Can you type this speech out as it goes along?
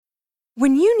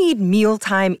When you need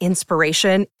mealtime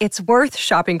inspiration, it's worth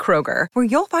shopping Kroger, where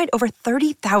you'll find over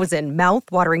 30,000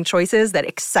 mouth-watering choices that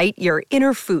excite your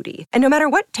inner foodie. And no matter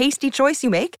what tasty choice you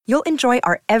make, you'll enjoy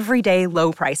our everyday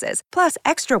low prices, plus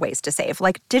extra ways to save,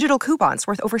 like digital coupons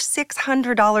worth over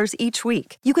 $600 each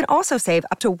week. You can also save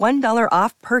up to $1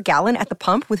 off per gallon at the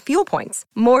pump with fuel points.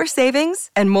 More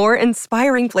savings and more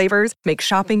inspiring flavors make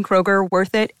shopping Kroger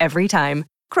worth it every time.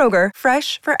 Kroger,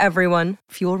 fresh for everyone.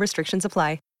 Fuel restrictions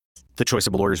apply. The choice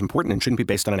of a lawyer is important and shouldn't be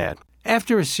based on an ad.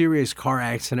 After a serious car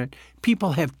accident,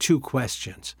 people have two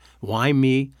questions. Why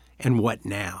me and what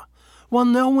now? Well,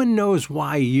 no one knows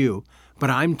why you, but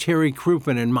I'm Terry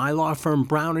Crouppen, and my law firm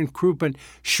Brown & Crouppen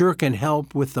sure can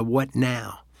help with the what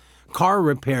now. Car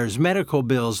repairs, medical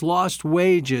bills, lost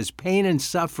wages, pain and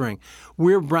suffering.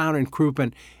 We're Brown &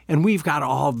 Crouppen, and we've got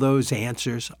all those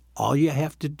answers. All you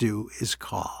have to do is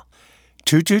call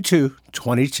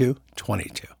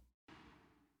 222-2222.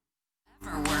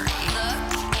 Never worry.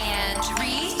 Look and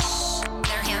reach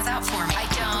their hands out for me. I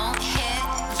don't hit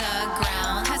the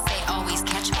ground because they always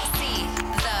catch me. See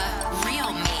the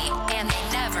real me, and they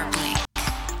never blink.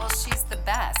 Well, she's the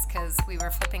best because we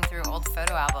were flipping through old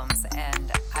photo albums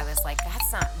and I was like,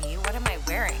 that's not me. What am I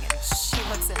wearing? And she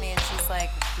looks at me and she's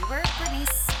like, we were Britney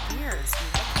Spears. You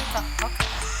look like a hooker.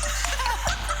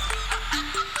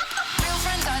 Real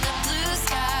friends are the blue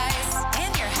skies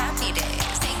and your happy days.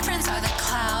 Fake friends are the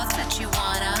clouds that you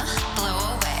wanna blow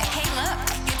away. Hey, look,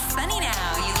 it's sunny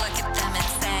now. You look at them and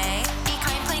say, be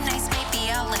kind, play nice,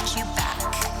 maybe I'll let you back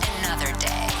another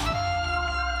day.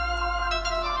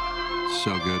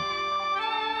 So good.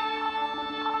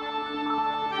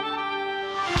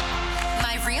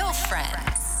 My real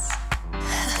friends.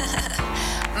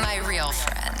 My real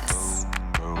friends.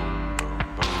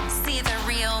 See the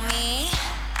real me?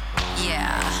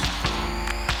 Yeah.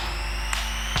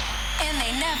 And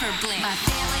they never blink. My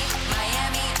family,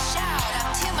 Miami, shout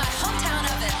out to my hometown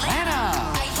of Atlanta.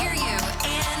 I hear you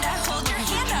and I hold your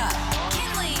hand up.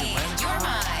 Kinley, you're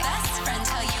my best friend.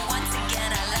 Tell you once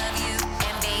again I love you.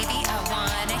 And baby, I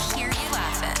wanna hear you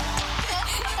laughing.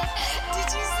 Did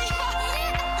you see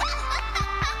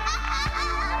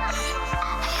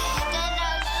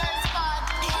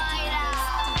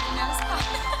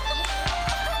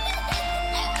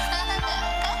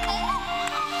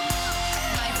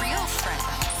My real friends.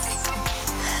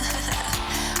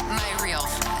 My real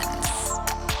friends.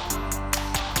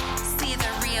 See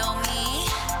the real me?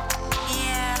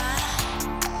 Yeah.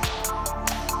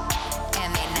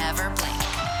 And they never blink.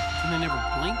 And they never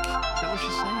blink? Is that what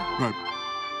she's saying? Right.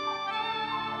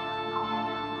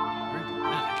 Very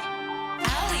dramatic.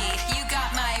 Allie, you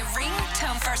got my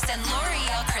ringtone first, and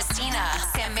L'Oreal, Christina,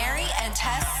 Sam Mary, and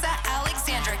Tessa,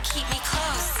 Alexandra, keep me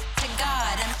close to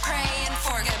God and praying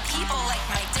for good people like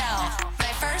my Dell.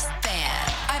 My first band,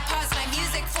 I paused my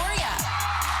music for ya.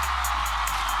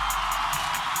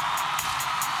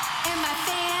 And my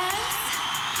fans,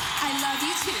 I love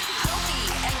you too.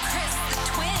 Opie and Chris, the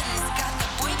twins, got the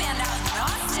boy band out in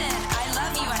Austin. I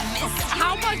love you, I miss you.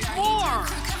 How much more?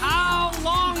 How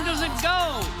long does it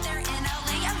go? They're in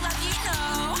LA, I love you,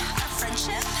 know. Our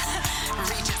friendship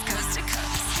reaches coast to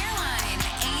coast. Caroline,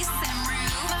 Ace, and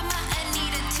Rue. Mama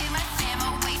Anita to my fam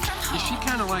away from home. Is she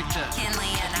kind of like that Kinley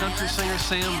and country singer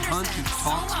Sam Hunt who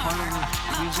talks part of the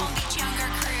music?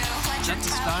 Is that the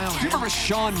style? Do you remember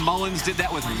Sean Mullins did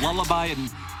that with Lullaby in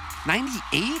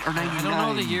 98 or 99? I don't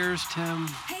know the years, Tim.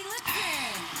 Hey,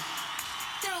 listen.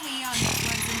 Throw me on the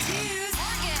ones and twos.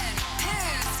 Morgan,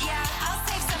 Poos, yeah, I'll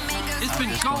save some mangoes. It's been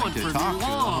Just going going to for talk through the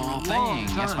long, whole long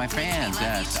thing. Yes, time. my fans.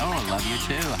 Yes. Oh, I love you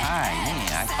too. Hi.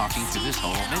 Hey, I'm talking through this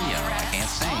whole video. I can't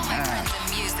sing. I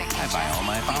buy all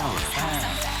my followers.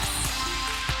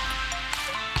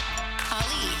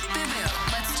 Ollie, boo-boo,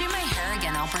 let's do my hair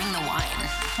again. I'll bring the wine.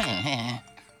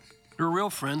 Your real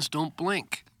friends don't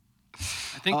blink.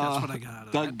 I think that's what I got out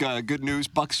of that. Doug, good news.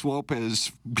 Buck Swope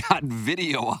has got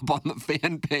video up on the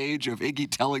fan page of Iggy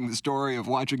telling the story of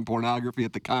watching pornography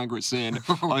at the Congress Inn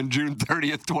on June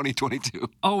 30th, 2022.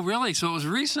 Oh, really? So it was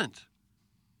recent.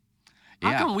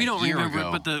 How come we don't remember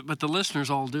it, but the listeners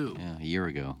all do? Yeah, a year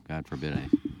ago. God forbid I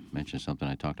mentioned something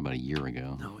I talked about a year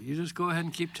ago. No, you just go ahead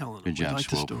and keep telling them. Good job, We like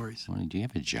the Swope. stories. Well, do you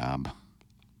have a job?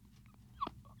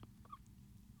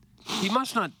 He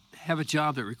must not have a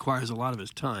job that requires a lot of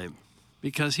his time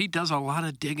because he does a lot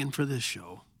of digging for this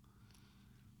show.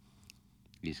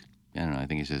 I don't know. I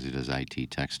think he says he does IT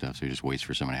tech stuff, so he just waits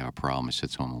for someone to have a problem. He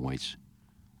sits home and waits.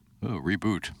 Oh,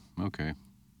 reboot. Okay.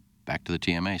 Back to the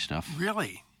TMA stuff.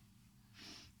 Really?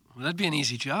 Well, that'd be an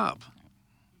easy job.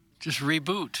 Just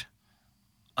reboot.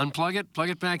 Unplug it, plug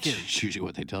it back in. It's usually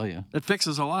what they tell you. That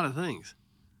fixes a lot of things.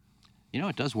 You know,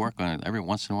 it does work on every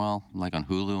once in a while. Like on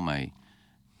Hulu,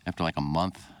 after like a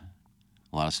month,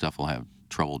 a lot of stuff will have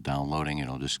trouble downloading.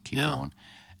 It'll just keep going.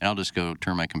 And I'll just go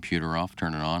turn my computer off,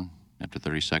 turn it on. After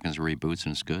 30 seconds, it reboots,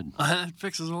 and it's good. It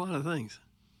fixes a lot of things.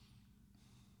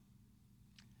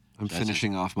 I'm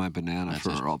finishing off my banana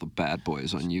for all the bad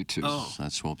boys on YouTube. Oh.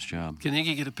 That's Swope's job. Can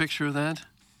Iggy get a picture of that?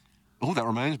 Oh, that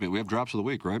reminds me. We have Drops of the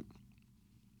Week, right?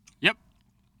 Yep.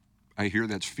 I hear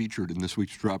that's featured in this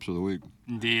week's Drops of the Week.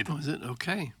 Indeed. Oh, is it?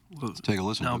 Okay. Well, Let's take a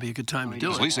listen. Now would be a good time to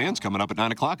do it. Lisa Ann's coming up at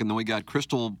 9 o'clock, and then we got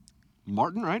Crystal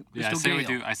Martin, right? Yeah,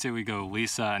 I say we go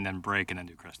Lisa and then break and then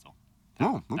do Crystal.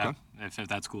 Oh, okay. If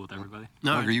that's cool with everybody.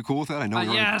 No. Are you cool with that? I know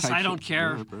you're yes, tight I don't shit.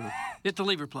 care. Hit the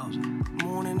lever plows.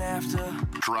 Morning after.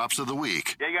 Drops of the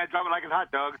Week. Yeah, you gotta drop it like it's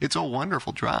hot dog. It's a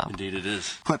wonderful drop. Indeed it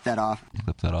is. Clip that off.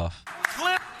 Clip that off.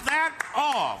 Clip that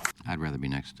off. I'd rather be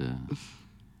next to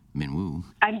Minwoo.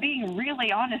 I'm being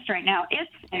really honest right now.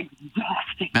 It's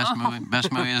exhausting.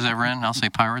 Best movie is ever in. I'll say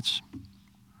Pirates.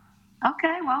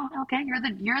 Okay, well,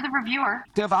 you're the reviewer.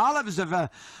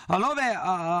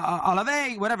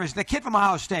 Olave, whatever. It's the kid from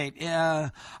Ohio State.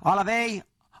 Olave.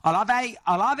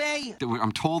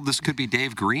 I'm told this could be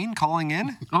Dave Green calling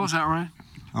in. Oh, is that right?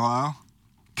 Hello?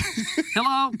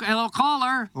 Hello,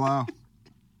 caller. Hello?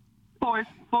 Boys.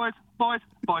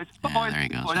 There he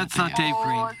goes. That's not Dave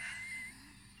Green.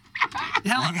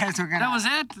 That was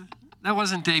it? That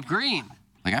wasn't Dave Green.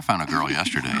 Like, I found a girl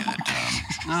yesterday that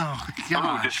Oh,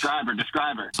 gosh. Describe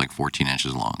her. it's like 14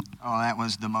 inches long. Oh, that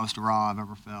was the most raw I've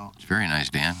ever felt. It's very nice,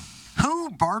 Dan. Who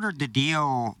bartered the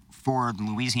deal for the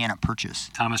Louisiana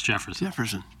Purchase? Thomas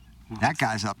Jefferson. That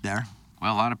guy's up there.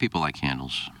 Well, a lot of people like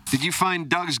candles. Did you find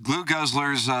Doug's Glue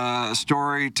Guzzler's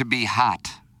story to be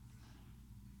hot?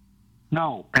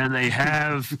 No. And they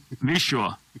have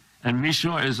Mishor. And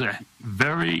Mishor is a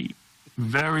very,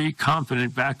 very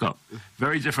confident backup.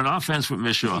 Very different offense with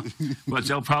Mishor. But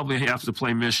they'll probably have to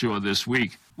play Mishor this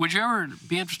week. Would you ever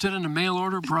be interested in a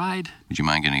mail-order bride? Would you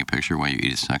mind getting a picture while you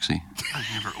eat it sexy? I'd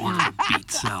never ordered a beet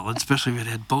salad, especially if it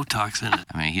had Botox in it.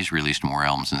 I mean, he's released more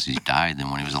albums since he's died than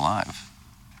when he was alive.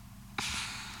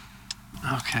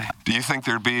 Okay. Do you think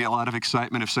there'd be a lot of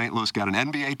excitement if St. Louis got an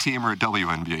NBA team or a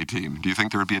WNBA team? Do you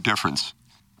think there would be a difference?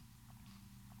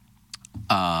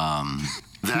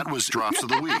 That was Drops of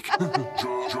the Week.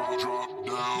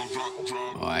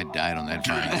 Oh, I died on that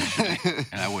vine yesterday,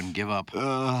 and I wouldn't give up.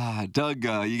 Doug,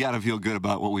 you got to feel good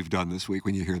about what we've done this week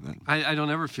when you hear that. I don't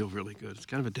ever feel really good. It's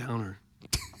kind of a downer.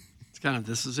 It's kind of,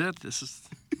 this is it. This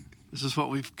is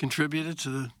what we've contributed to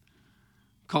the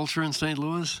culture in St.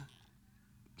 Louis.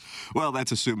 Well,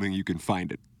 that's assuming you can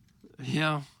find it.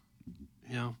 Yeah.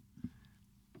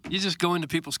 You just go into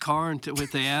people's car and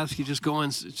what they ask, you just go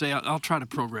and say, I'll try to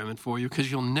program it for you because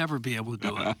you'll never be able to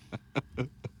do it.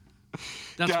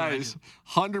 That's Guys,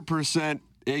 100%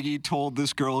 Iggy told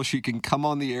this girl she can come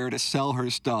on the air to sell her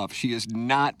stuff. She is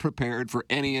not prepared for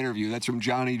any interview. That's from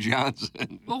Johnny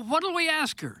Johnson. Well, what do we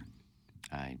ask her?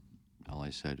 All I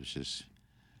said was just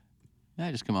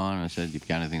come on. And I said, you've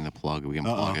got anything to plug? We can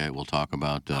plug it. We'll talk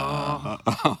about...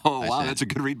 wow, that's a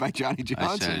good read by Johnny Johnson.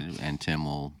 I said, and Tim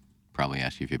will probably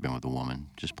ask you if you've been with a woman.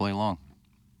 Just play along.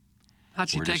 How'd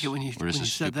she take it when you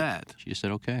said that? She just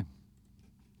said, okay.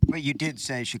 But you did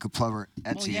say she could plug her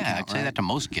Etsy Well, yeah, account, I'd say that to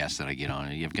most guests that I get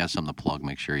on. You've got something to plug,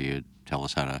 make sure you tell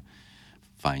us how to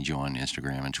find you on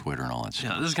Instagram and Twitter and all that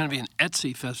stuff. Yeah, this is going to be an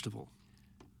Etsy festival.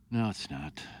 No, it's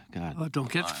not. God. Oh,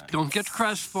 don't get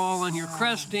crestfallen. You're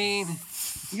cresting.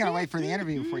 You gotta wait for the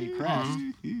interview before you crest.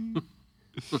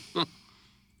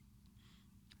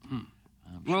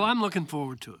 Well, I'm looking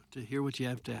forward to it, to hear what you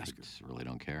have to ask her. I really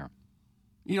don't care.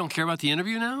 You don't care about the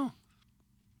interview now?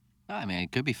 I mean,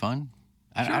 it could be fun.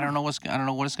 Sure. I don't know what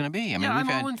it's going to be. I mean, I'm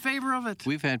all in favor of it.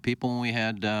 We've had people when we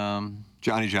had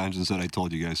Johnny Johnson said I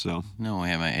told you guys so. No, we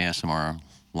have my ASMR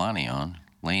Laney on.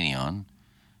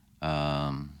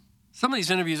 Some of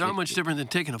these interviews aren't much different than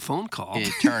taking a phone call.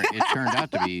 It turned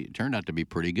out to be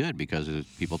pretty good because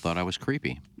people thought I was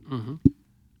creepy. Mm-hmm.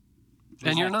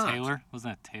 And you're not. Taylor?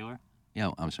 Wasn't that Taylor?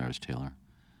 Yeah, I'm sorry, it was Taylor.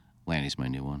 Lanny's my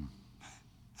new one.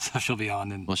 So she'll be on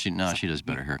then. Well, she does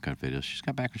better haircut videos. She's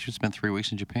got back. She spent 3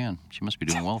 weeks in Japan. She must be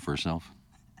doing well for herself.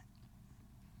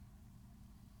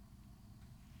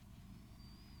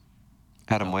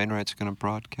 Adam Wainwright's going to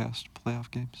broadcast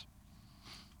playoff games.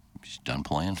 She's done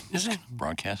playing. Is it?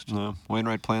 Broadcast? No.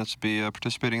 Wainwright plans to be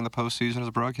participating in the postseason as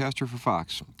a broadcaster for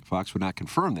Fox. Fox would not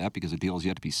confirm that because the deal is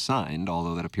yet to be signed,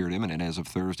 although that appeared imminent as of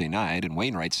Thursday night. And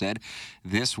Wainwright said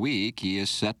this week he is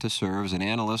set to serve as an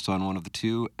analyst on one of the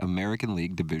two American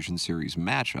League Division Series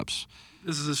matchups.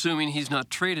 This is assuming he's not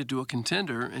traded to a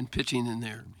contender and pitching in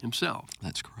there himself.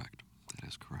 That's correct. That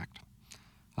is correct.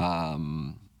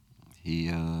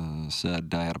 He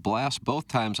said, I had a blast both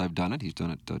times I've done it. He's done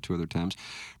it 2 other times.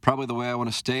 Probably the way I want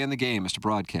to stay in the game is to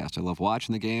broadcast. I love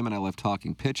watching the game, and I love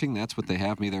talking pitching. That's what they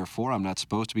have me there for. I'm not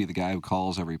supposed to be the guy who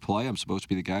calls every play. I'm supposed to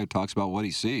be the guy who talks about what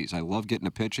he sees. I love getting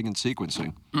to pitching and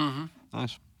sequencing. Mm-hmm.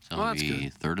 Nice. So well, that's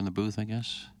good. Third in the booth, I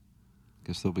guess.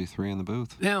 Guess there'll be 3 in the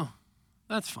booth. Yeah,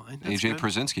 that's fine. That's A.J.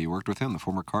 Przinsky worked with him, the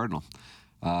former Cardinal.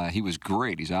 He was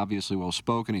great. He's obviously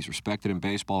well-spoken. He's respected in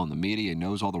baseball and the media. He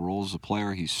knows all the roles as a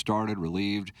player. He's started,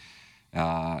 relieved,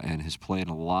 and has played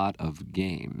a lot of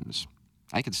games.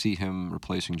 I could see him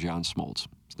replacing John Smoltz.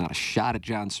 It's not a shot at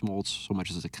John Smoltz so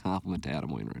much as it's a compliment to Adam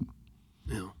Wainwright.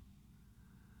 Yeah.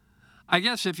 I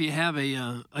guess if you have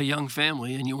a young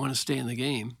family and you want to stay in the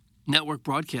game, network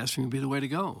broadcasting would be the way to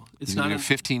go. It's not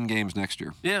 15 games next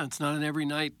year. Yeah, it's not an every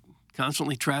night,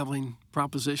 constantly traveling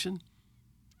proposition.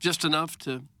 Just enough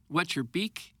to wet your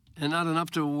beak and not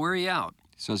enough to wear you out.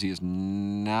 He says he has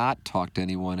not talked to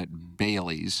anyone at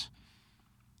Bailey's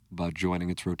about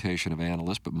joining its rotation of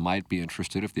analysts, but might be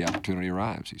interested if the opportunity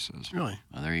arrives, he says. Really?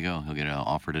 Well, there you go. He'll get an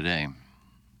offer today.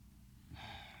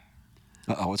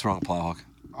 Uh-oh, what's wrong, Plowhawk?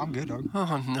 I'm good, Doug.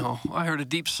 Oh, no. I heard a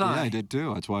deep sigh. Yeah, I did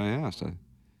too. That's why I asked.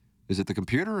 Is it the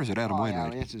computer or is it Adam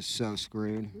Wainwright? Yeah, this is so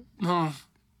screwed. Oh.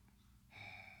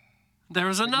 There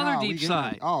was another deep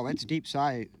sigh. Oh, it's deep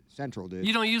sigh central, dude.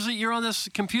 You don't usually, you're on this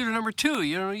computer number 2.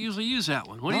 You don't usually use that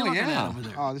one. What are you looking at over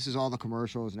there? Oh, this is all the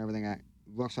commercials and everything.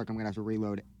 Looks like I'm going to have to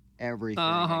reload everything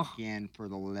again for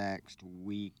the next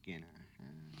week and a half.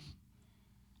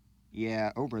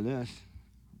 Yeah, over this.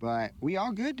 But we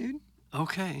all good, dude.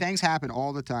 Okay. Things happen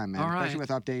all the time, man. All right. Especially with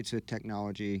updates with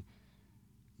technology.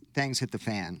 Things hit the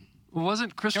fan. Well,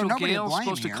 wasn't Crystal Gale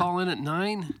supposed to call in at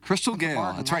 9? Crystal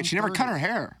Gale. That's right. She never cut her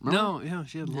hair. Remember? No, yeah,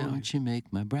 she had long. Don't you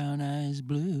make my brown eyes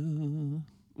blue?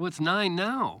 What's 9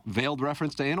 now? Veiled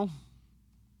reference to anal?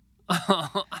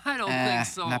 I don't think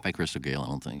so. Not by Crystal Gale, I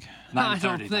don't think. I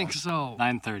don't think so.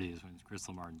 9:30 is when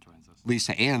Crystal Martin joins us.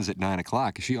 Lisa Ann's at 9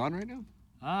 o'clock. Is she on right now?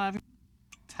 I have a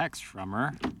text from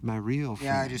her. My real friend.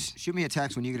 Yeah, just shoot me a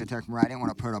text when you get a text from her. I didn't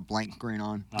want to put a blank screen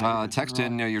on. Text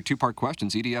in your 2-part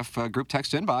questions. EDF group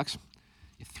text inbox.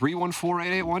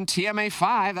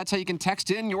 314-881-TMA5. That's how you can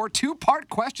text in your 2-part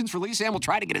questions for Lisa Ann. We'll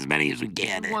try to get as many as we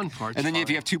can. 1 part. And then if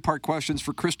you have 2-part questions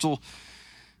for Crystal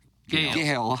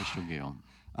Gale. Crystal Gale.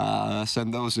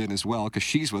 Send those in as well, because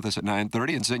she's with us at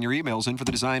 9:30, and send your emails in for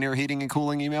the Design Air Heating and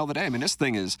Cooling email today. I mean, this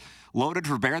thing is loaded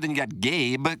for bear. Then you got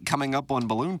Gabe coming up on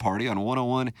Balloon Party on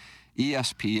 101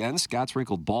 ESPN. Scott's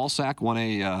Wrinkled Ballsack won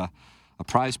a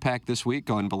prize pack this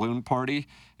week on Balloon Party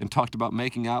and talked about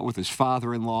making out with his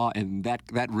father-in-law, and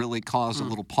that really caused a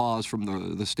little pause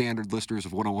from the standard listeners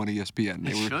of 101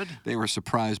 ESPN. They were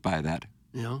surprised by that.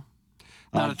 Yeah.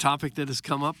 Not a topic that has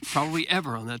come up probably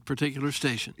ever on that particular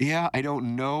station. Yeah, I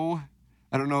don't know.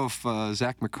 I don't know if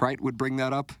Zach McCrite would bring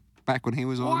that up back when he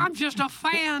was on. Oh, I'm just a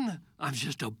fan. I'm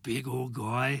just a big old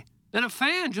guy and a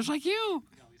fan, just like you.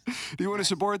 Do you want to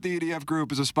support the EDF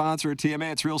Group as a sponsor at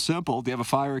TMA? It's real simple. Do you have a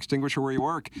fire extinguisher where you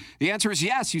work? The answer is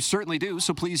yes, you certainly do.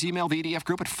 So please email the EDF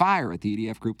Group at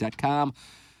fire@theedfgroup.com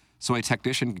so a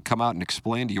technician can come out and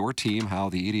explain to your team how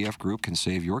the EDF Group can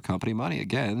save your company money.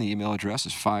 Again, the email address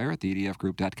is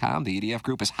fire@theedfgroup.com. The EDF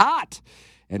Group is hot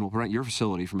and will prevent your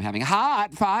facility from having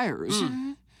hot fires.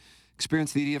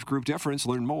 Experience the EDF Group difference.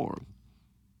 Learn more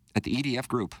at the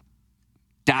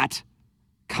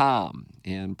edfgroup.com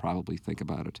and probably think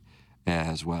about it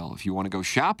as well. If you want to go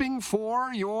shopping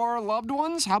for your loved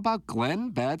ones, how about Glenn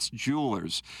Betts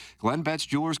Jewelers? Glenn Betts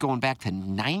Jewelers going back to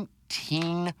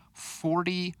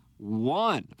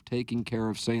 1941 of taking care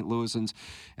of St. Louisans,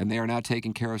 and they are now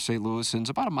taking care of St. Louisans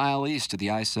about a mile east of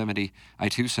the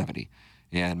I-270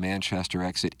 and Manchester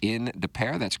exit in De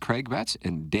Pere. That's Craig Betts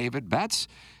and David Betts,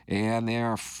 and they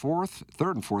are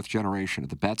third and fourth generation of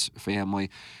the Betts family.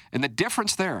 And the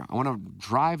difference there, I want to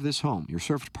drive this home. You're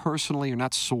served personally. You're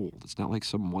not sold. It's not like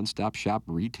some one-stop shop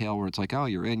retail where it's like, oh,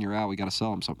 you're in, you're out, we got to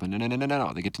sell them something.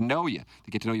 No. They get to know you.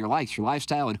 They get to know your likes, your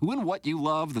lifestyle, and who and what you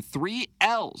love, the 3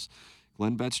 L's.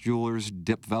 Glenn Betts Jewelers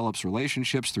develops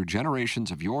relationships through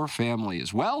generations of your family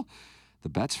as well. The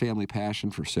Betts family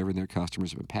passion for serving their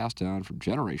customers have been passed down from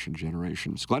generation to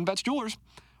generation. It's Glenn Betts Jewelers,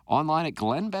 online at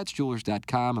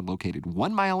glennbettsjewelers.com and located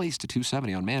 1 mile east of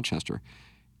 270 on Manchester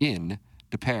in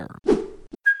De Pere.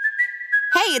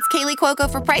 Hey, it's Kaylee Cuoco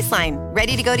for Priceline.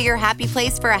 Ready to go to your happy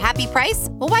place for a happy price?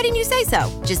 Well, why didn't you say so?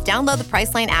 Just download the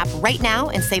Priceline app right now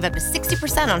and save up to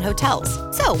 60% on hotels.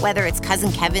 So whether it's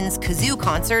Cousin Kevin's Kazoo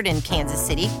Concert in Kansas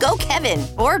City, go Kevin,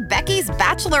 or Becky's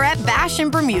Bachelorette Bash in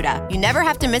Bermuda, you never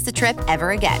have to miss a trip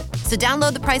ever again. So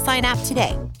download the Priceline app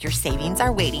today. Your savings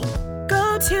are waiting.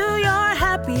 Go to your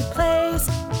happy place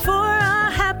for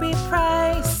a happy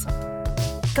price.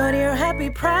 Go to your happy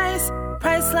price,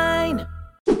 Priceline.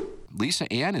 Lisa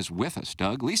Ann is with us,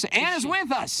 Doug. Lisa Ann is with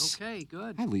us. Okay,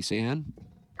 good. Hi, Lisa Ann.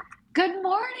 Good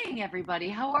morning, everybody.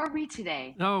 How are we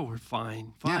today? No, we're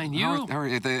fine. Fine. Yeah, how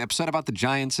are they upset about the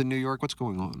Giants in New York? What's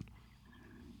going on?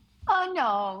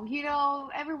 No,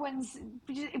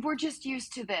 we're just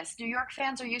used to this. New York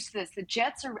fans are used to this. The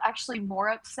Jets are actually more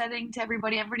upsetting to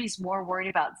everybody. Everybody's more worried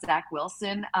about Zach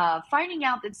Wilson. Finding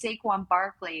out that Saquon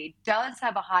Barkley does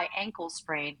have a high ankle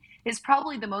sprain is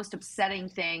probably the most upsetting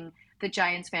thing that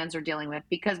Giants fans are dealing with,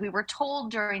 because we were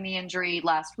told during the injury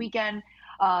last weekend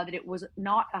that it was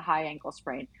not a high ankle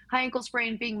sprain. High ankle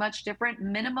sprain being much different.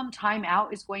 Minimum time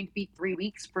out is going to be 3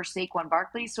 weeks for Saquon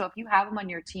Barkley. So if you have him on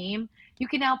your team, you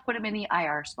can now put him in the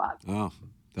IR spot. Oh,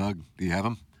 Doug, do you have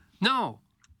him? No.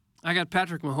 I got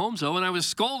Patrick Mahomes, though, and I was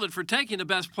scolded for taking the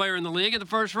best player in the league in the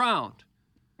first round.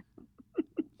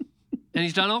 And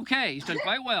he's done okay. He's done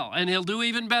quite well. And he'll do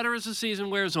even better as the season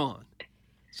wears on.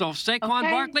 So Saquon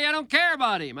Barkley, I don't care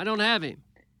about him. I don't have him.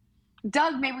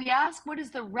 Doug, may we ask, what is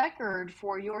the record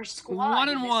for your squad?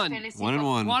 1-1.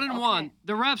 1-1. 1-1.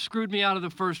 The refs screwed me out of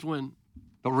the first win.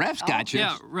 The refs got you?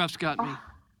 Yeah, refs got me. A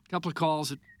couple of calls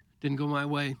that didn't go my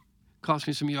way. Cost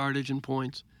me some yardage and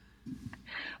points.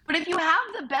 But if you have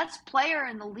the best player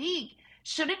in the league,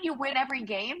 shouldn't you win every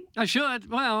game? I should.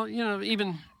 Well,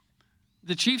 even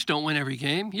the Chiefs don't win every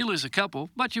game. You lose a couple,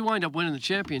 but you wind up winning the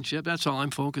championship. That's all I'm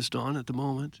focused on at the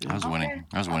moment. I was winning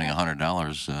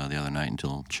 $100 the other night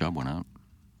until Chubb went out.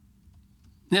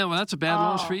 Yeah, well, that's a bad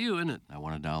loss for you, isn't it? I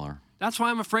won $1. That's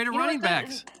why I'm afraid of running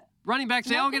backs. Running backs,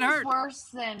 they all get hurt. Nothing's worse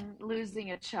than losing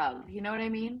a Chubb. You know what I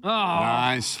mean? Oh,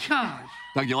 nice. Gosh.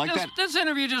 Doug, you like that? This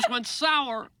interview just went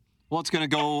sour. Well, it's going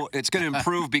to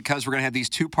improve because we're going to have these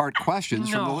two-part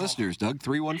questions from the listeners. Doug,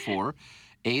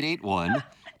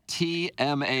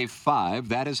 314-881-TMA5.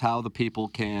 That is how the people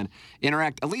can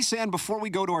interact. Elisa Ann, before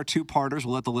we go to our two-parters,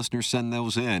 we'll let the listeners send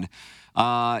those in.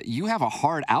 You have a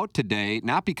hard out today,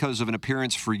 not because of an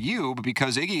appearance for you, but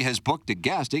because Iggy has booked a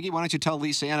guest. Iggy, why don't you tell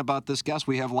Lisa Ann about this guest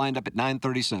we have lined up at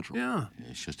 9:30 Central? Yeah.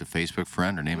 It's just a Facebook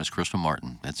friend. Her name is Crystal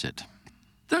Martin. That's it.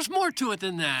 There's more to it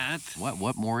than that.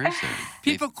 What more is there?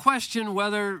 People question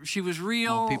whether she was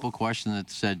real. Well, people question that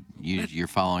said you're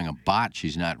following a bot.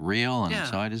 She's not real. And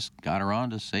so I just got her on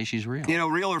to say she's real.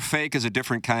 Real or fake is a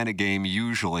different kind of game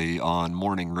usually on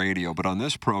morning radio. But on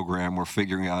this program, we're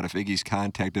figuring out if Iggy's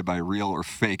contacted by real or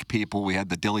fake people. We had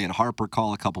the Dillian Harper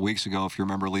call a couple weeks ago, if you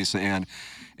remember, Lisa Ann.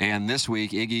 And this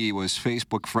week, Iggy was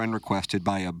Facebook friend requested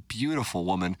by a beautiful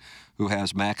woman who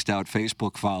has maxed out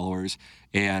Facebook followers,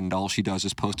 and all she does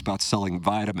is post about selling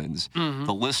vitamins. Mm-hmm.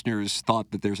 The listeners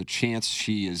thought that there's a chance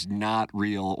she is not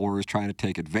real or is trying to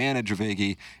take advantage of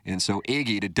Iggy, and so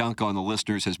Iggy, to dunk on the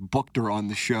listeners, has booked her on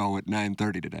the show at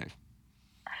 9:30 today.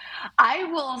 I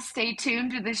will stay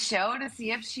tuned to the show to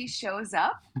see if she shows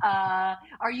up.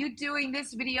 Are you doing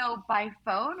this video by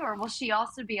phone, or will she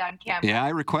also be on camera? Yeah, I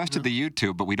requested the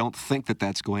YouTube, but we don't think that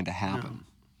that's going to happen.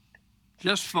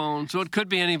 Just phone, so it could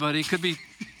be anybody. It could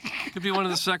be one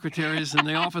of the secretaries in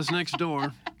the office next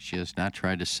door. She has not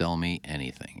tried to sell me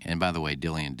anything. And by the way,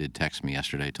 Dillian did text me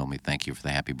yesterday, told me thank you for the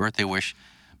happy birthday wish,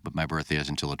 but my birthday is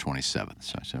until the 27th,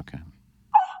 so I said okay.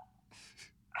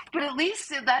 But at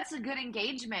least that's a good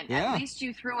engagement. Yeah. At least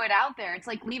you threw it out there. It's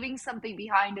like leaving something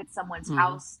behind at someone's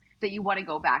house that you want to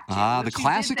go back to. The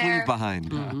classic leave behind.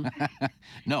 Mm-hmm.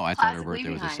 No, I thought her birthday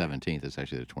was the 17th. It's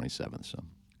actually the 27th. So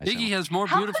Iggy has more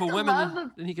beautiful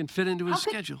women than he can fit into his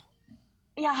schedule.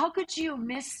 Yeah, how could you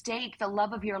mistake the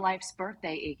love of your life's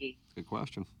birthday, Iggy? Good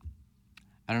question.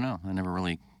 I don't know. I never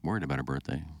really worried about her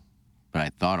birthday. But I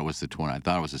thought it was the 20th. I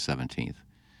thought it was the 17th.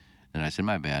 And I said,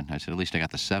 my bad. I said, at least I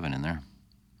got the 7 in there.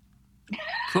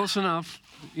 Close enough.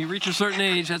 You reach a certain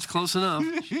age, that's close enough.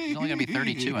 She's only going to be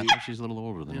 32. I think she's a little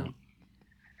older than me.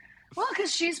 Well,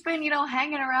 because she's been,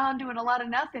 hanging around doing a lot of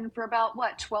nothing for about,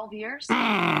 12 years?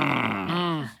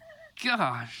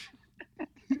 Gosh.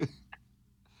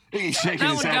 He's shaking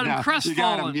his head now. You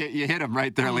got him. You hit him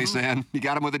right there, Lisa Ann. You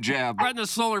got him with a jab. Right in the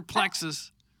solar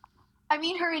plexus. I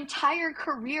mean, her entire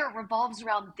career revolves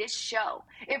around this show.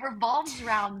 It revolves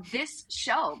around this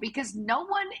show because no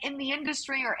one in the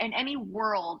industry or in any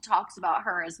world talks about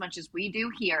her as much as we do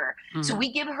here. Mm-hmm. So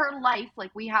we give her life,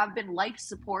 like we have been life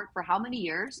support for how many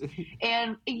years,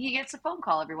 and he gets a phone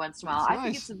call every once in a while. I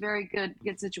think it's a very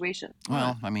good situation.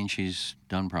 Well, I mean, she's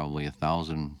done probably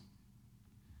 1,000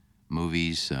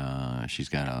 movies. She's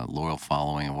got a loyal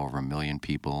following of over 1 million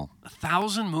people.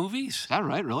 1,000 movies? Is that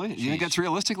right, really? You think that's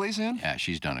realistic, Lisa? Yeah,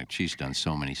 she's done it. She's done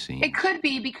so many scenes. It could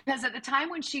be because at the time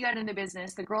when she got into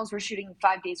business, the girls were shooting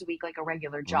 5 days a week like a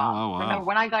regular job. Wow. Remember,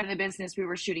 when I got into business, we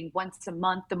were shooting once a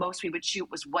month. The most we would shoot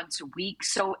was once a week.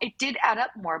 So it did add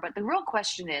up more. But the real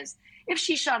question is, if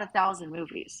she shot 1,000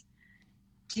 movies,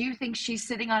 do you think she's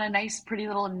sitting on a nice, pretty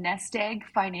little nest egg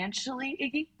financially,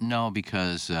 Iggy? No,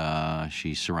 because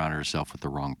she surrounded herself with the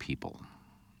wrong people.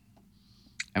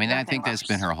 I mean, I think that's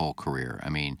been her whole career. I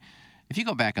mean, if you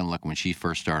go back and look when she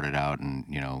first started out and,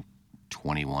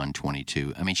 21,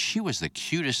 22, I mean, she was the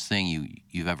cutest thing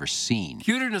you've ever seen.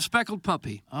 Cuter than a speckled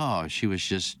puppy. Oh, she was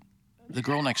just the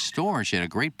girl next door. She had a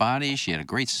great body. She had a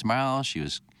great smile. She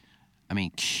was,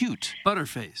 cute.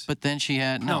 Butterface. But then she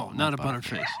had... No, not a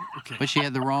butterface. Okay. But she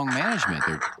had the wrong management.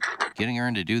 They're getting her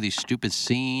in to do these stupid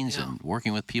scenes and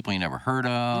working with people you never heard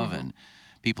of, and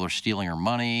people are stealing her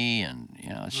money, and,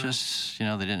 it's just, they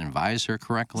didn't advise her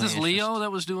correctly. Is this Leo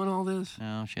that was doing all this?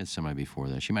 No, she had somebody before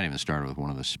that. She might even started with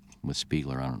one of with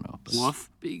Spiegler. I don't know. But Wolf?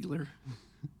 Spiegler.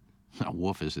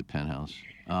 Wolf is at Penthouse.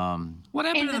 What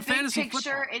happened to the big fantasy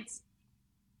picture, football?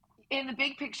 In the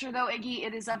big picture, though, Iggy,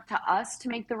 it is up to us to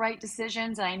make the right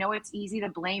decisions. And I know it's easy to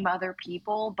blame other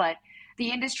people, but the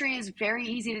industry is very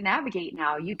easy to navigate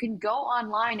now. You can go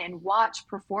online and watch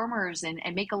performers and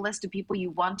make a list of people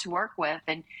you want to work with.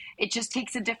 And it just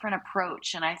takes a different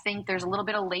approach. And I think there's a little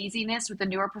bit of laziness with the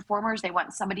newer performers. They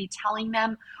want somebody telling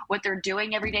them what they're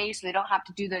doing every day so they don't have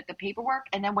to do the paperwork.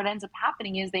 And then what ends up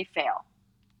happening is they fail.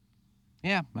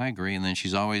 Yeah, I agree. And then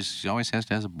she always has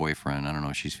to have a boyfriend. I don't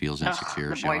know if she feels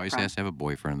insecure. She always has to have a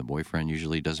boyfriend. The boyfriend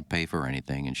usually doesn't pay for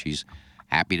anything, and she's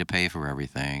happy to pay for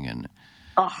everything. And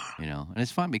and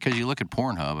it's fun because you look at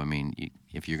Pornhub. I mean,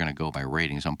 if you're going to go by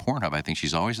ratings on Pornhub, I think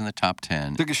she's always in the top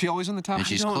 10. Is she always in the top? And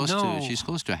she's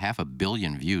close to 500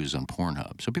 million views on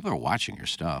Pornhub. So people are watching her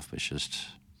stuff. It's just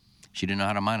she didn't know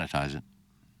how to monetize it.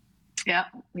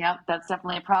 Yep, that's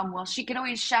definitely a problem. Well, she can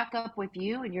always shack up with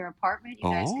you in your apartment.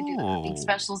 You guys can do the cooking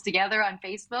specials together on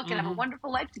Facebook and have a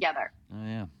wonderful life together. Oh,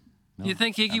 yeah. No, you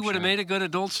think Iggy would have made a good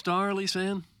adult star, Lisa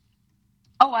Ann?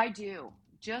 Oh, I do.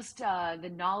 Just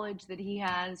the knowledge that he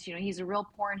has. He's a real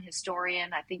porn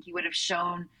historian. I think he would have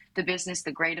shown the business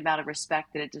the great amount of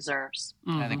respect that it deserves.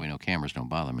 I think we know cameras don't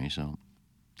bother me, so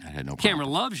I had no problem. Camera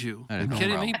loves you. Are you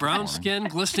kidding me? Brown skin,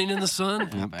 glistening in the sun.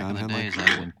 Back in the days,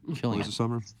 I've been killing it.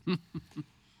 Summer.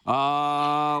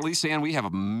 Lisa Ann, we have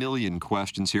 1 million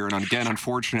questions here, and again,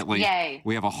 unfortunately,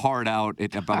 we have a hard out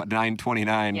at about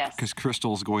 9:29 because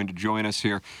Crystal's going to join us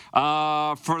here.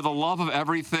 For the love of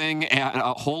everything,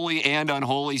 holy and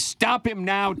unholy, stop him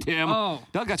now, Tim.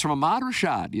 Doug, that's from Ahmad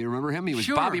Rashad. You remember him? He was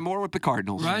Bobby Moore with the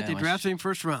Cardinals. Right, they drafted him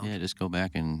first round. Yeah, just go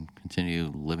back and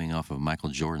continue living off of Michael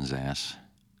Jordan's ass.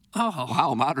 Oh,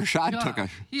 wow, Ahmad Rashad took a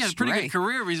He had a pretty good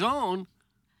career of his own.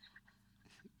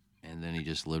 And then he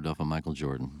just lived off of Michael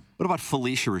Jordan. What about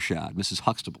Felicia Rashad, Mrs.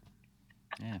 Huxtable?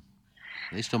 Yeah.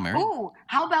 Are they still married? Oh,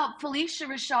 how about Felicia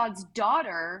Rashad's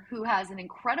daughter, who has an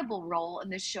incredible role in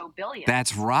this show, Billions?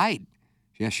 That's right.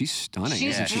 Yeah, she's stunning.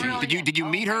 She's brilliant. Did you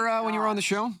meet her when you were on the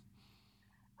show?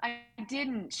 I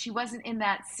didn't. She wasn't in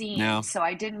that scene, No. so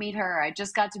I didn't meet her. I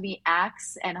just got to meet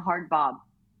Axe and Hard Bob.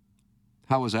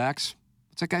 How was Axe?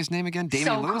 What's that guy's name again?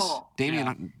 Damian Lewis? Cool.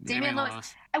 Damian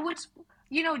Lewis. Which,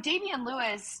 Damian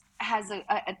Lewis has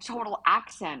a total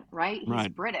accent, right? He's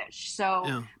British.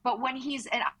 So, but when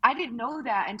and I didn't know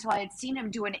that until I had seen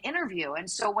him do an interview. And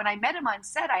so when I met him on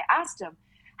set, I asked him,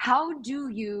 how do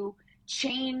you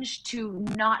change to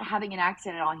not having an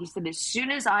accent at all? He said, as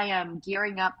soon as I am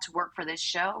gearing up to work for this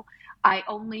show, I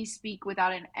only speak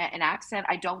without an accent.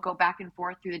 I don't go back and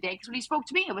forth through the day. Because when he spoke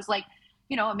to me, it was like,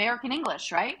 American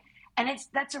English, right? And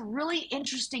that's a really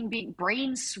interesting big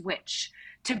brain switch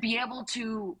to be able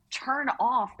to turn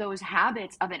off those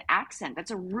habits of an accent.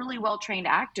 That's a really well-trained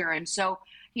actor. And so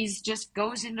he's just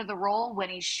goes into the role when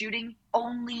he's shooting,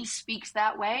 only speaks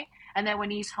that way. And then when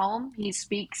he's home, he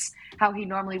speaks how he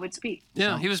normally would speak.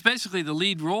 Yeah, he was basically the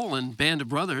lead role in Band of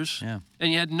Brothers. Yeah.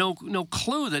 And you had no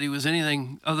clue that he was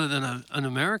anything other than an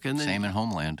American. Same in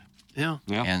Homeland. Yeah.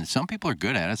 And some people are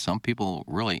good at it. Some people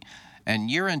really...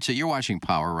 And you're watching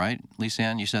Power, right, Lisa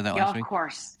Ann? You said that last week? Of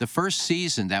course. The first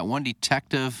season, that one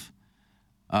detective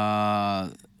who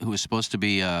was supposed to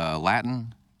be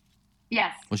Latin.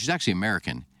 Yes. Well, she's actually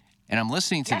American. And I'm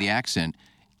listening to the accent.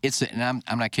 And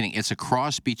I'm not kidding. It's a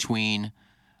cross between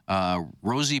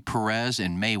Rosie Perez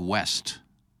and Mae West.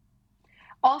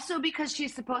 Also because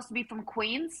she's supposed to be from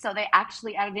Queens, so they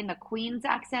actually added in the Queens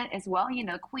accent as well.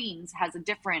 Queens has a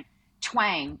different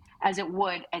twang as it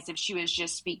would as if she was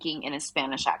just speaking in a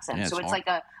Spanish accent. Yeah, so it's hard.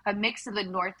 like a mix of the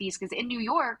Northeast, because in New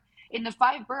York, in the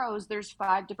 5 boroughs, there's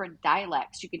 5 different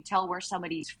dialects. You can tell where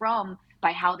somebody's from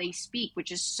by how they speak,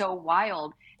 which is so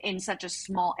wild in such a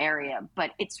small area,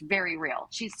 but it's very real.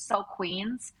 She's so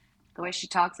Queens. The way she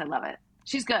talks, I love it.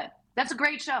 She's good. That's a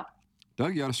great show.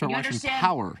 Doug, you ought to start You watching understand?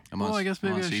 Power. I'm on, I guess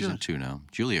maybe I'm on I season should. 2 now.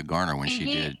 Julia Garner, when she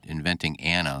did Inventing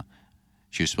Anna,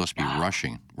 she was supposed to be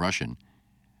Russian.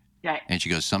 Right. And she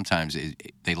goes, sometimes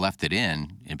they left it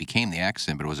in, and it became the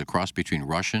accent, but it was a cross between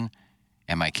Russian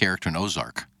and my character in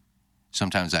Ozark.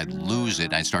 Sometimes I'd lose it,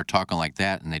 and I'd start talking like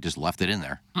that, and they just left it in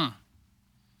there.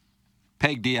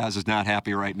 Peg Diaz is not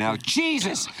happy right now.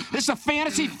 Jesus, this is a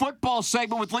fantasy football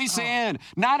segment with Lisa Ann,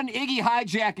 not an Iggy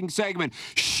hijacking segment.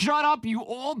 Shut up, you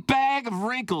old bag of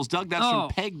wrinkles. Doug, that's from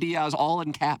Peg Diaz, all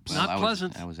in caps. Well,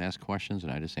 I was asked questions,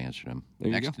 and I just answered them. There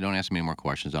you Next, go. don't ask me any more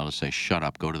questions. I'll just say, shut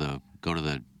up, go to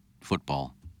the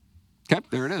football. Okay,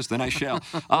 there it is. Then I shall.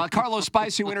 Carlos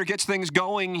Spicy Winner gets things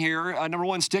going here. Number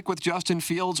 1, stick with Justin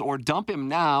Fields or dump him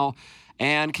now.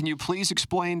 And can you please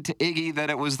explain to Iggy that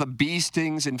it was the bee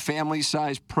stings and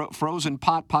family-sized frozen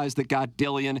pot pies that got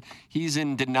Dillian? He's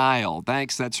in denial.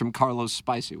 Thanks. That's from Carlos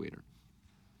Spicy Winner.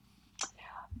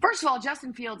 First of all,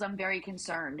 Justin Fields, I'm very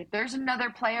concerned. If there's another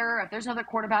player, if there's another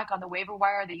quarterback on the waiver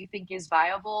wire that you think is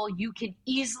viable, you can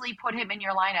easily put him in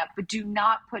your lineup, but do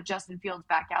not put Justin Fields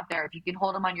back out there. If you can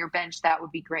hold him on your bench, that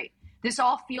would be great. This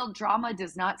off-field drama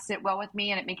does not sit well with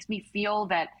me, and it makes me feel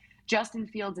that Justin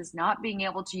Fields is not being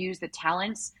able to use the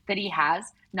talents that he has.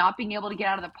 Not being able to get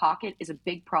out of the pocket is a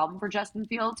big problem for Justin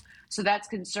Fields. So that's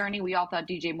concerning. We all thought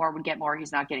DJ Moore would get more.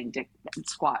 He's not getting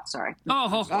squat. Sorry. I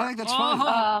think that's fine.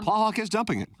 Paul Hawk is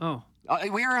dumping it.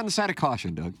 We are on the side of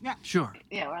caution, Doug. Yeah, sure.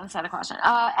 Yeah, we're on the side of caution.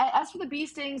 As for the bee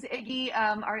stings, Iggy,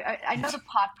 I know the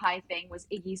pot pie thing was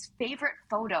Iggy's favorite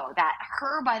photo. That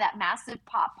her by that massive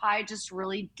pot pie just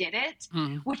really did it,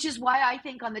 which is why I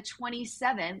think on the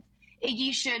 27th,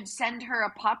 Iggy should send her a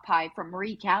pot pie from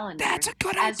Marie Callender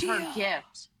as her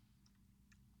gift.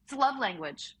 It's a love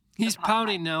language. He's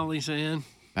pouting now, Lisa Ann.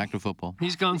 Back to football.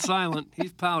 He's gone silent.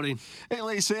 He's pouting. Hey,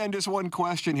 Lisa Ann, just one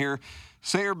question here.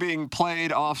 Say you're being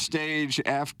played off stage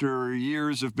after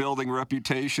years of building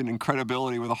reputation and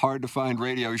credibility with a hard-to-find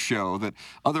radio show that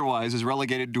otherwise is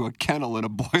relegated to a kennel in a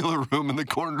boiler room in the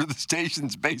corner of the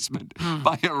station's basement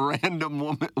by a random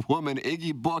woman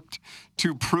Iggy booked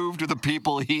to prove to the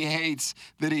people he hates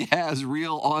that he has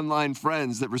real online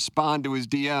friends that respond to his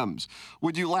DMs.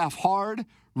 Would you laugh hard,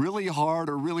 really hard,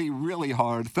 or really, really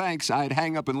hard? Thanks, I'd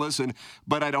hang up and listen,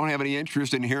 but I don't have any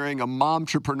interest in hearing a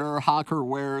momtrepreneur hawker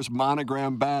wears monogram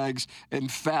bags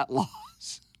and fat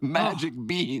loss magic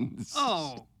beans.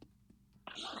 Oh.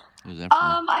 Is that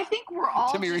I think we're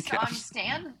all Timmy just recaps.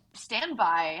 on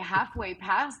standby halfway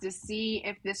past to see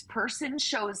if this person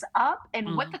shows up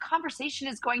and what the conversation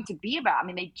is going to be about. I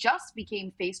mean, they just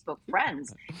became Facebook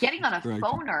friends. Getting on a Right.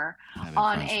 phoner been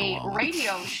on friends for a a while.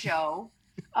 radio show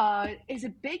is a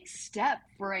big step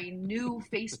for a new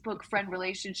Facebook friend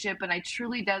relationship, and I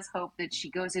truly does hope that she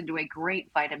goes into a great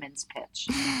vitamins pitch.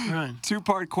 Right.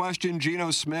 Two-part question,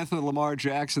 Geno Smith and Lamar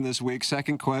Jackson this week.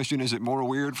 Second question, is it more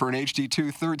weird for an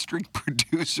HD2 third-string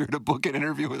producer to book an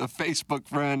interview with a Facebook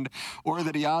friend, or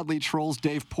that he oddly trolls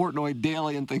Dave Portnoy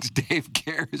daily and thinks Dave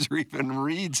cares or even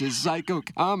reads his psycho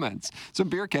comments? Some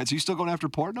beer cats. You still going after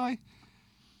Portnoy?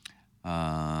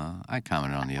 I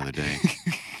commented on the other day.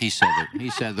 He said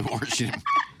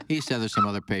there's some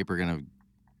other paper going to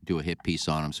do a hit piece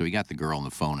on him, so he got the girl on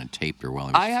the phone and taped her while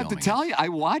he was I have to filming tell it. you, I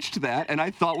watched that, and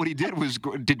I thought what he did was,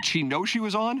 did she know she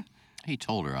was on? He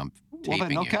told her, I'm Well, taping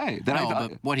then, you. okay. Then I no, thought-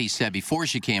 but what he said before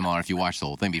she came on, if you watch the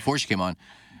whole thing, before she came on,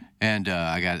 and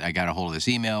I got a hold of this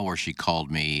email where she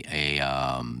called me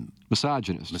a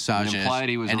misogynist. Misogynist. And implied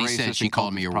he was and he racist said she and called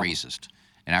called me his a problem. racist.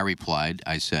 And I replied,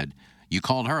 I said, you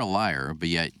called her a liar, but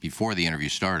yet before the interview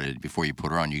started, before you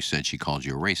put her on, you said she called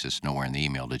you a racist. Nowhere in the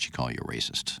email did she call you a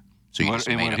racist. So you What- just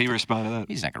and made what up did he the- respond to that?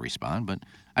 He's not going to respond, but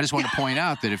I just wanted to point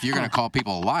out that if you're going to call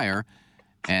people a liar,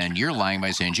 and you're lying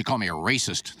by saying, she called me a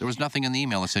racist, there was nothing in the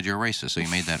email that said you're a racist, so you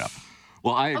made that up.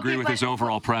 Well, I agree Okay, with but- his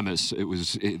overall premise.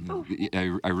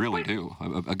 I really do.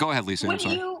 Go ahead, Lisa. I'm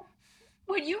sorry.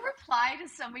 When you reply to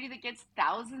somebody that gets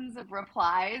thousands of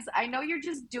replies, I know you're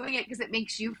just doing it because it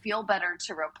makes you feel better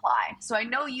to reply. So I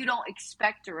know you don't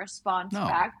expect a response No.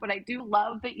 back, but I do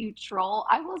love that you troll.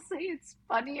 I will say it's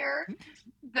funnier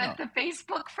than the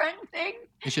Facebook friend thing.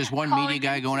 It's just one Calling media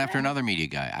guy him going after today. another media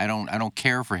guy. I don't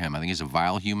care for him. I think he's a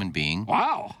vile human being.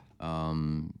 Wow.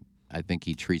 I think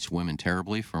he treats women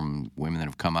terribly, from women that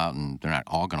have come out, and they're not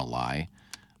all going to lie.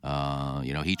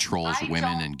 He trolls I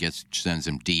women don't- and sends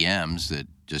them DMs that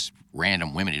just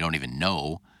random women he don't even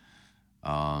know.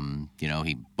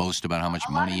 He boasts about how much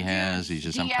money he has. He's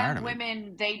just, I'm tired of it.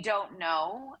 Women they don't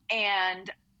know,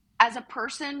 and as a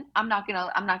person, I'm not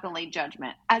gonna lay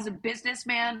judgment. As a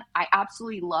businessman, I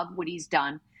absolutely love what he's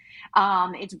done.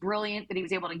 It's brilliant that he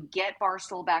was able to get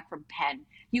Barstool back from Penn.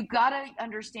 You gotta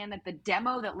understand that the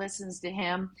demo that listens to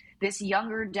him, this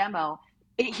younger demo,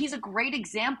 he's a great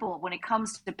example when it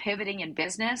comes to pivoting in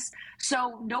business.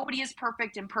 So nobody is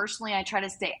perfect, and personally, I try to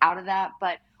stay out of that.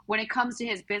 But when it comes to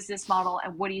his business model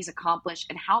and what he's accomplished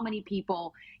and how many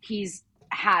people he's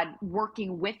had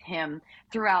working with him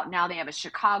throughout, now they have a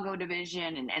Chicago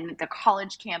division and the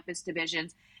college campus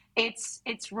divisions.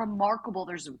 It's remarkable.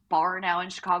 There's a bar now in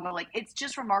Chicago. Like, it's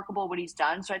just remarkable what he's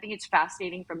done. So I think it's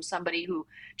fascinating from somebody who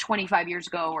 25 years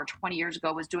ago or 20 years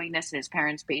ago was doing this in his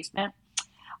parents' basement.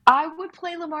 I would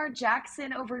play Lamar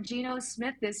Jackson over Geno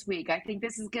Smith this week. I think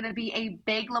this is going to be a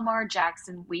big Lamar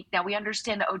Jackson week. Now, we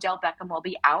understand that Odell Beckham will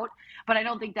be out, but I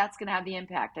don't think that's going to have the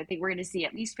impact. I think we're going to see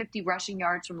at least 50 rushing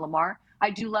yards from Lamar.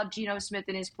 I do love Geno Smith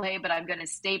in his play, but I'm going to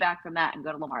stay back from that and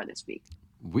go to Lamar this week.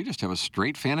 We just have a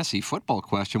straight fantasy football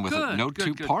question with no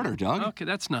two-parter, Doug. Okay,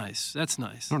 that's nice. That's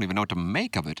nice. I don't even know what to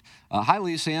make of it. Hi,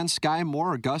 Lisa Ann, Sky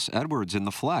Moore, or Gus Edwards in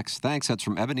the flex. Thanks. That's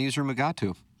from Ebenezer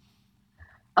Magatu.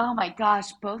 Oh my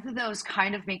gosh, both of those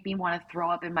kind of make me want to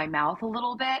throw up in my mouth a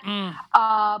little bit.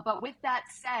 But with that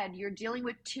said, you're dealing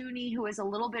with Tooney, who is a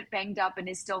little bit banged up and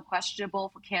is still questionable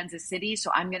for Kansas City,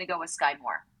 so I'm going to go with Sky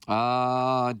Moore.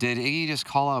 Did Iggy just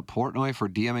call out Portnoy for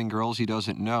DMing girls he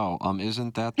doesn't know?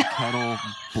 Isn't that the kettle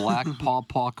black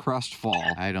paw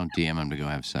crestfall? I don't DM him to go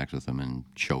have sex with him and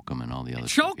choke him and all the other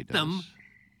stuff he does. Choke them?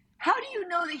 How do you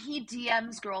know that he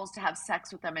DMs girls to have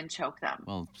sex with them and choke them?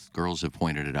 Well, girls have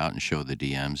pointed it out and showed the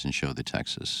DMs and showed the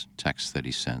texts that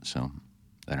he sent, so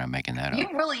they're not making that up. You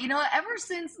really, ever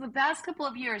since the past couple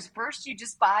of years, first you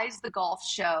despise the golf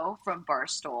show from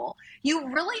Barstool.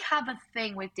 You really have a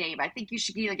thing with Dave. I think you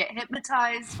should either get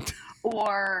hypnotized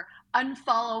or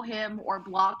unfollow him or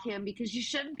block him, because you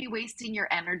shouldn't be wasting your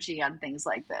energy on things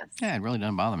like this. Yeah, it really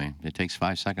doesn't bother me. It takes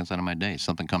 5 seconds out of my day.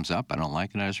 Something comes up, I don't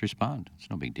like it, I just respond. It's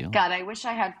no big deal. God, I wish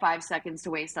I had 5 seconds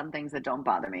to waste on things that don't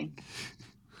bother me.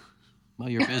 Well,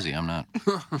 you're busy. I'm not.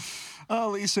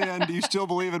 Lisa Ann, do you still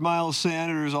believe in Miles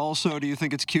Sanders? Also, do you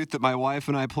think it's cute that my wife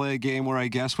and I play a game where I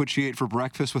guess what she ate for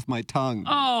breakfast with my tongue?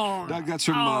 Oh. Doug, that's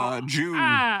from June.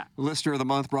 Listener of the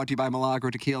month, brought to you by Milagro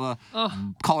Tequila.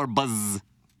 Call her Buzz.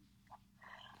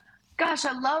 Gosh,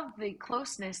 I love the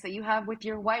closeness that you have with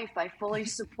your wife. I fully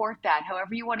support that.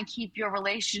 However you want to keep your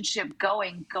relationship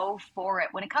going, go for it.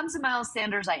 When it comes to Miles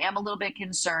Sanders, I am a little bit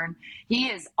concerned. He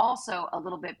is also a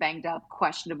little bit banged up,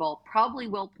 questionable, probably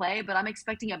will play, but I'm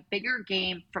expecting a bigger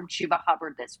game from Chuba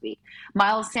Hubbard this week.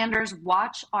 Miles Sanders,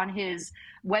 watch on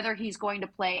whether he's going to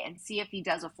play and see if he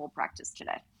does a full practice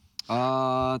today.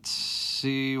 Let's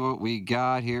see what we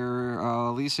got here.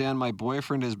 Lisa Ann, my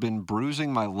boyfriend has been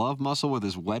bruising my love muscle with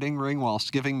his wedding ring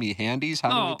whilst giving me handies. How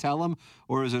do I tell him?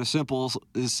 Or is it as simple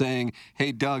as saying,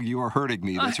 hey, Doug, you are hurting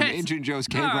me? That's from Agent Joe's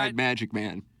K-Ride Magic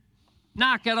Man.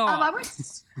 Knock it off.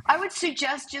 I would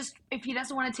suggest, just if he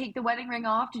doesn't want to take the wedding ring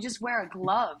off, to just wear a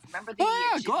glove. Remember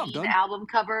the glove, Doug. album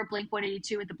cover,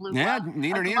 Blink-182 with the blue glove? Yeah,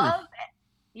 neater.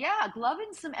 Yeah, a glove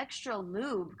and some extra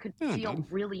lube could feel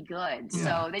really good. Yeah,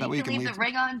 so then you can leave the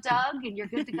ring on Doug, and you're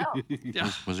good to go.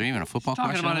 Was there even a football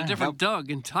question? Talking about a different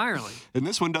Doug entirely. And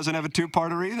this one doesn't have a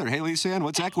two-parter either. Hey, Lisa Ann,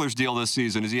 what's Eckler's deal this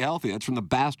season? Is he healthy? That's from the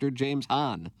bastard James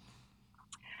Hahn.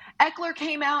 Eckler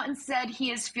came out and said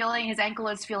his ankle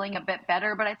is feeling a bit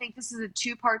better, but I think this is a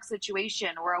two-part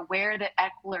situation. We're aware that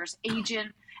Eckler's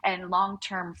agent and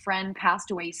long-term friend passed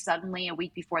away suddenly a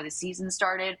week before the season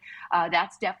started.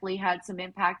 That's definitely had some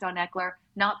impact on Eckler.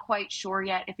 Not quite sure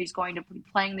yet if he's going to be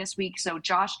playing this week. So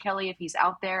Josh Kelly, if he's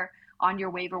out there on your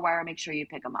waiver wire, make sure you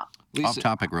pick him up. Off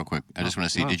topic real quick. I just want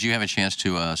to see, did you have a chance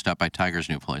to stop by Tiger's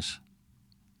new place?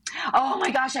 Oh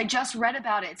my gosh, I just read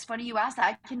about it. It's funny you asked that.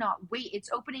 I cannot wait. It's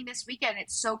opening this weekend.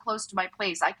 It's so close to my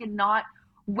place. I cannot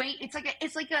wait. It's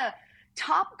like a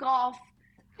Top Golf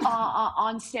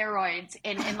on steroids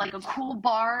and like a cool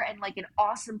bar and like an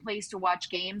awesome place to watch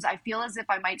games. I feel as if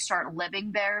I might start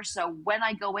living there. So when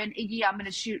I go in, Iggy, I'm going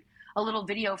to shoot a little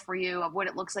video for you of what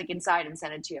it looks like inside and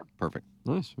send it to you. Perfect.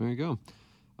 Nice. There you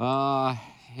go.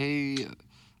 Hey,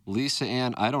 Lisa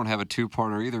Ann, I don't have a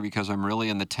two-parter either because I'm really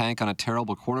in the tank on a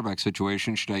terrible quarterback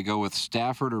situation. Should I go with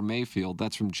Stafford or Mayfield?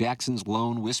 That's from Jackson's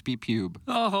Lone Wispy Pube.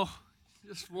 Oh,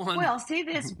 just one. Well, say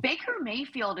this. Baker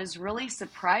Mayfield is really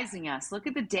surprising us. Look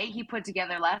at the day he put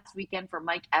together last weekend for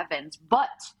Mike Evans. But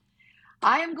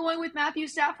I am going with Matthew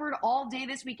Stafford all day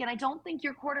this weekend. I don't think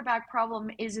your quarterback problem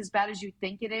is as bad as you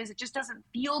think it is. It just doesn't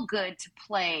feel good to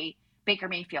play Baker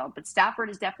Mayfield. But Stafford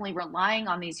is definitely relying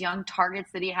on these young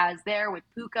targets that he has there with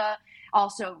Puka,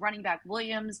 also running back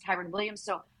Williams, Tyron Williams.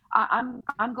 So I'm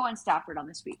going Stafford on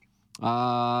this week.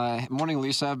 Morning,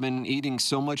 Lisa. I've been eating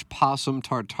so much possum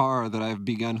tartare that I've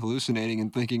begun hallucinating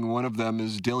and thinking one of them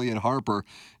is Dillian Harper.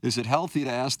 Is it healthy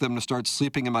to ask them to start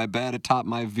sleeping in my bed atop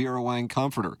my Vera Wang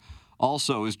comforter?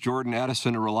 Also, is Jordan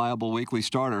Addison a reliable weekly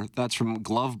starter? That's from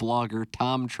glove blogger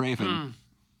Tom Traven.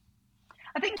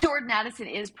 I think Jordan Addison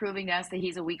is proving to us that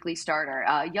he's a weekly starter.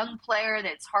 A young player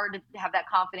that's hard to have that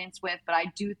confidence with, but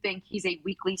I do think he's a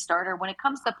weekly starter. When it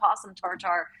comes to possum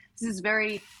tartare, this is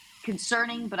very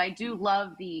concerning, but I do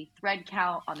love the thread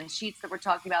count on the sheets that we're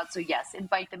talking about. So, yes,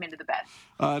 invite them into the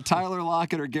bed. Tyler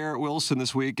Lockett or Garrett Wilson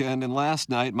this weekend. And last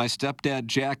night, my stepdad,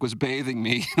 Jack, was bathing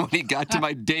me. When he got to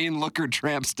my Dane Looker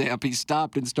tramp stamp, he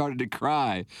stopped and started to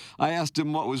cry. I asked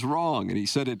him what was wrong, and he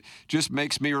said it just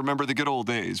makes me remember the good old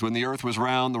days when the earth was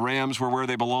round, the Rams were where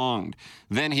they belonged.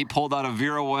 Then he pulled out a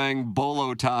Vera Wang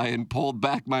bolo tie and pulled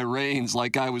back my reins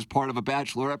like I was part of a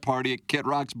bachelorette party at Kid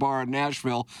Rock's bar in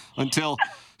Nashville until...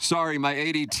 Sorry, my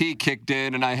ADT kicked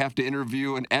in, and I have to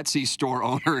interview an Etsy store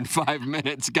owner in 5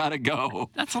 minutes. Gotta go.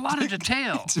 That's a lot of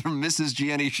detail. It's from Mrs.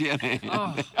 Jenny Shanahan.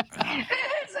 Oh.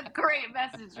 It's a great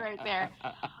message right there.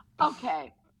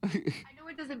 Okay. I know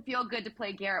it doesn't feel good to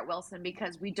play Garrett Wilson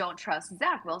because we don't trust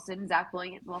Zach Wilson. Zach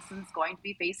Wilson's going to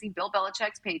be facing Bill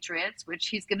Belichick's Patriots, which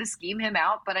he's going to scheme him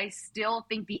out. But I still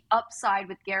think the upside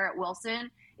with Garrett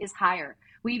Wilson is higher.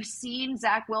 We've seen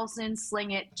Zach Wilson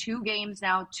sling it 2 games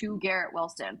now to Garrett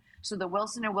Wilson. So the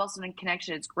Wilson and Wilson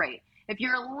connection is great. If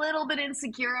you're a little bit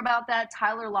insecure about that,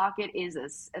 Tyler Lockett is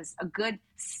a good,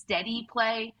 steady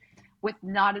play with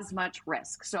not as much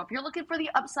risk. So if you're looking for the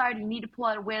upside, you need to pull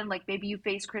out a win, like maybe you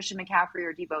face Christian McCaffrey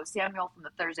or Deebo Samuel from the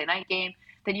Thursday night game,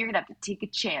 then you're going to have to take a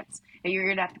chance. And you're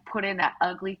going to have to put in that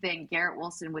ugly thing, Garrett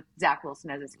Wilson with Zach Wilson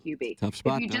as his QB. Tough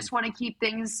spot, if you just want to keep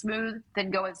things smooth,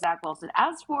 then go with Zach Wilson.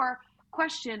 As for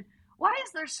question, why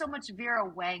is there so much Vera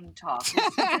Wang talk?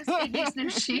 Is this Iggy's new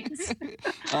sheets?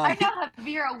 I now have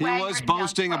Vera Wang. He was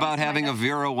boasting about having a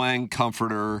Vera Wang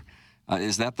comforter.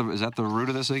 Is that the root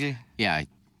of this, Iggy? Yeah, I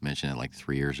mentioned it like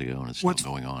 3 years ago, and it's still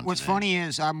going on. What's today. funny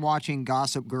is I'm watching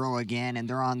Gossip Girl again, and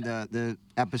they're on the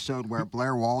episode where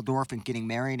Blair Waldorf is getting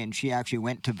married, and she actually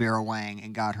went to Vera Wang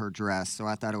and got her dress. So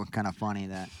I thought it was kind of funny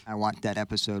that I watched that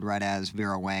episode right as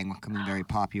Vera Wang was becoming very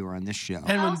popular on this show.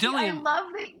 And when Elsie, I love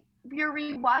that you're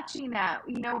rewatching that.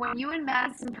 You know, when you and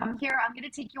Madison come here, I'm going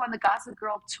to take you on the Gossip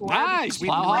Girl tour. Nice. We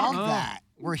love that.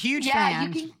 We're huge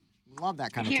fans. Love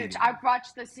that kind of huge. thing. I've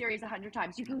watched the series 100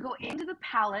 times. You can go into the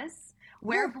palace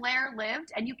where Blair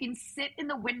lived, and you can sit in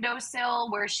the windowsill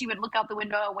where she would look out the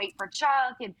window and wait for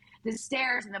Chuck, and the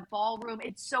stairs and the ballroom.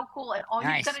 It's so cool. And all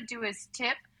you've got to do is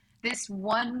tip this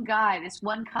one guy, this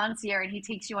one concierge, and he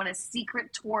takes you on a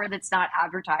secret tour that's not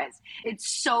advertised.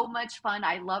 It's so much fun.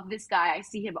 I love this guy. I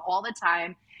see him all the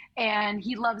time. And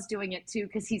he loves doing it, too,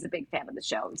 because he's a big fan of the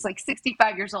show. He's like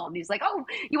 65 years old, and he's like, oh,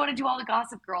 you want to do all the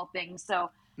Gossip Girl things.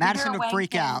 So Madison would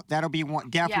freak out. That'll be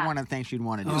definitely one of the things she'd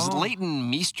want to do. Is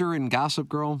Leighton Meester in Gossip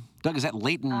Girl? Doug, is that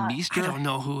Leighton Meester? I don't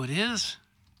know who it is.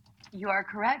 You are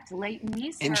correct. Leighton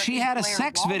Meester. And she had a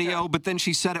sex video, but then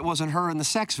she said it wasn't her in the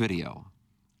sex video.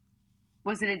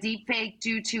 Was it a deep fake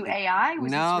due to AI?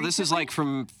 No, this is like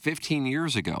from 15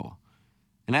 years ago.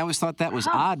 And I always thought that was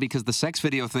odd because the sex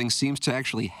video thing seems to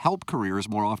actually help careers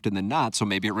more often than not. So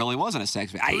maybe it really wasn't a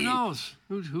sex video. Who knows?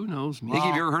 Who knows? Nikki,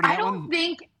 have you ever heard of that one?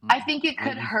 I think it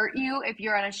could hurt you if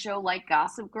you're on a show like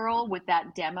Gossip Girl with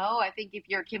that demo. I think if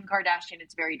you're Kim Kardashian,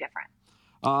 it's very different.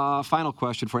 Final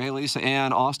question for Lisa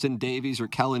Ann, Austin Davies, or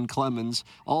Kellen Clemens.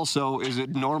 Also, is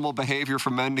it normal behavior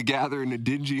for men to gather in a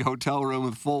dingy hotel room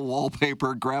with full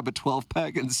wallpaper, grab a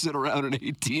 12-pack, and sit around an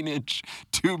 18-inch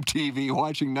tube TV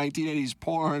watching 1980s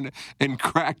porn and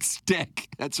crack stick?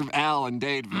 That's from Al in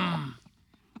Dadeville.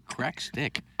 Crack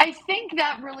stick. I think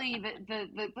that really,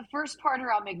 the first parter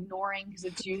I'm ignoring because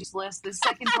it's useless. The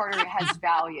second parter has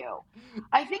value.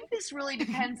 I think this really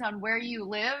depends on where you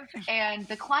live and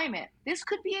the climate. This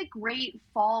could be a great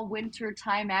fall, winter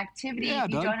time activity if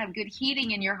you don't have good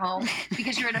heating in your home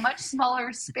because you're in a much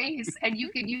smaller space and you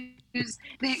can use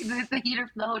the heater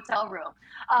from the hotel room.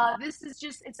 This is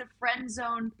just, it's a friend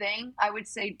zone thing. I would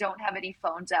say don't have any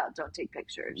phones out. Don't take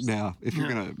pictures. Yeah, if you're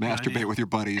going to masturbate with your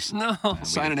buddies,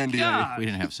 sign an NDA. God. We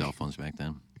didn't have cell phones back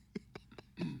then.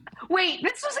 Wait,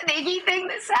 this was an Iggy thing?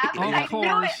 This happened? I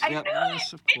knew it. I knew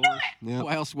it. Yeah.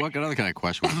 What other kind of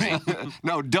question would me?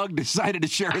 No, Doug decided to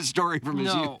share a story from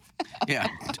his youth. Yeah,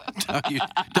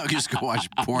 Doug used to go watch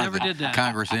porn. Never did that.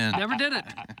 Congress in. Never did it.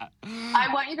 I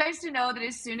want you guys to know that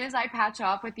as soon as I patch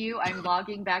off with you, I'm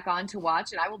logging back on to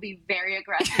watch, and I will be very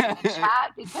aggressive in the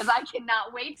chat because I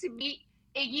cannot wait to meet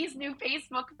Iggy's new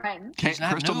Facebook friend.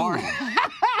 Crystal Martin.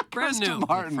 Crystal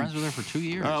Martin. Friends with her for 2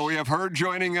 years. We have her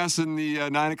joining us in the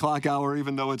 9 o'clock hour,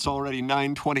 even though it's already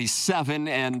 9:27.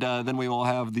 And then we will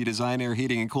have the Design Air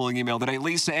Heating and Cooling email today.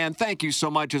 Lisa Ann, thank you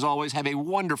so much, as always. Have a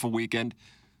wonderful weekend.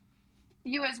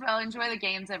 You as well. Enjoy the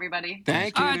games, everybody.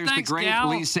 Thank you. All right, There's thanks, the great gal.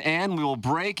 Lisa Ann. We will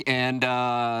break, and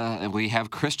we have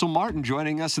Crystal Martin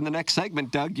joining us in the next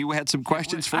segment. Doug, you had some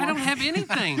questions for her? I don't have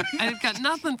anything. I've got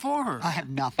nothing for her. I have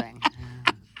nothing.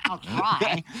 I'll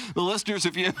try. The listeners,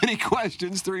 if you have any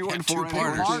questions,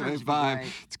 314-888-5.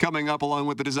 It's coming up along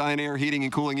with the Design Air Heating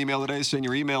and Cooling email today. Send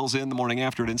your emails in the morning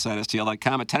after at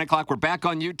InsideSTL.com. At 10 o'clock, we're back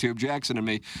on YouTube. Jackson and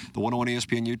me. The 101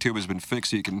 ESPN YouTube has been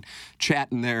fixed, so you can chat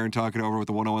in there and talk it over with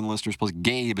the 101 listeners. Plus,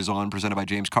 Gabe is on, presented by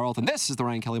James Carlton. This is the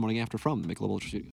Ryan Kelly Morning After from the Michelob Ultra Studios.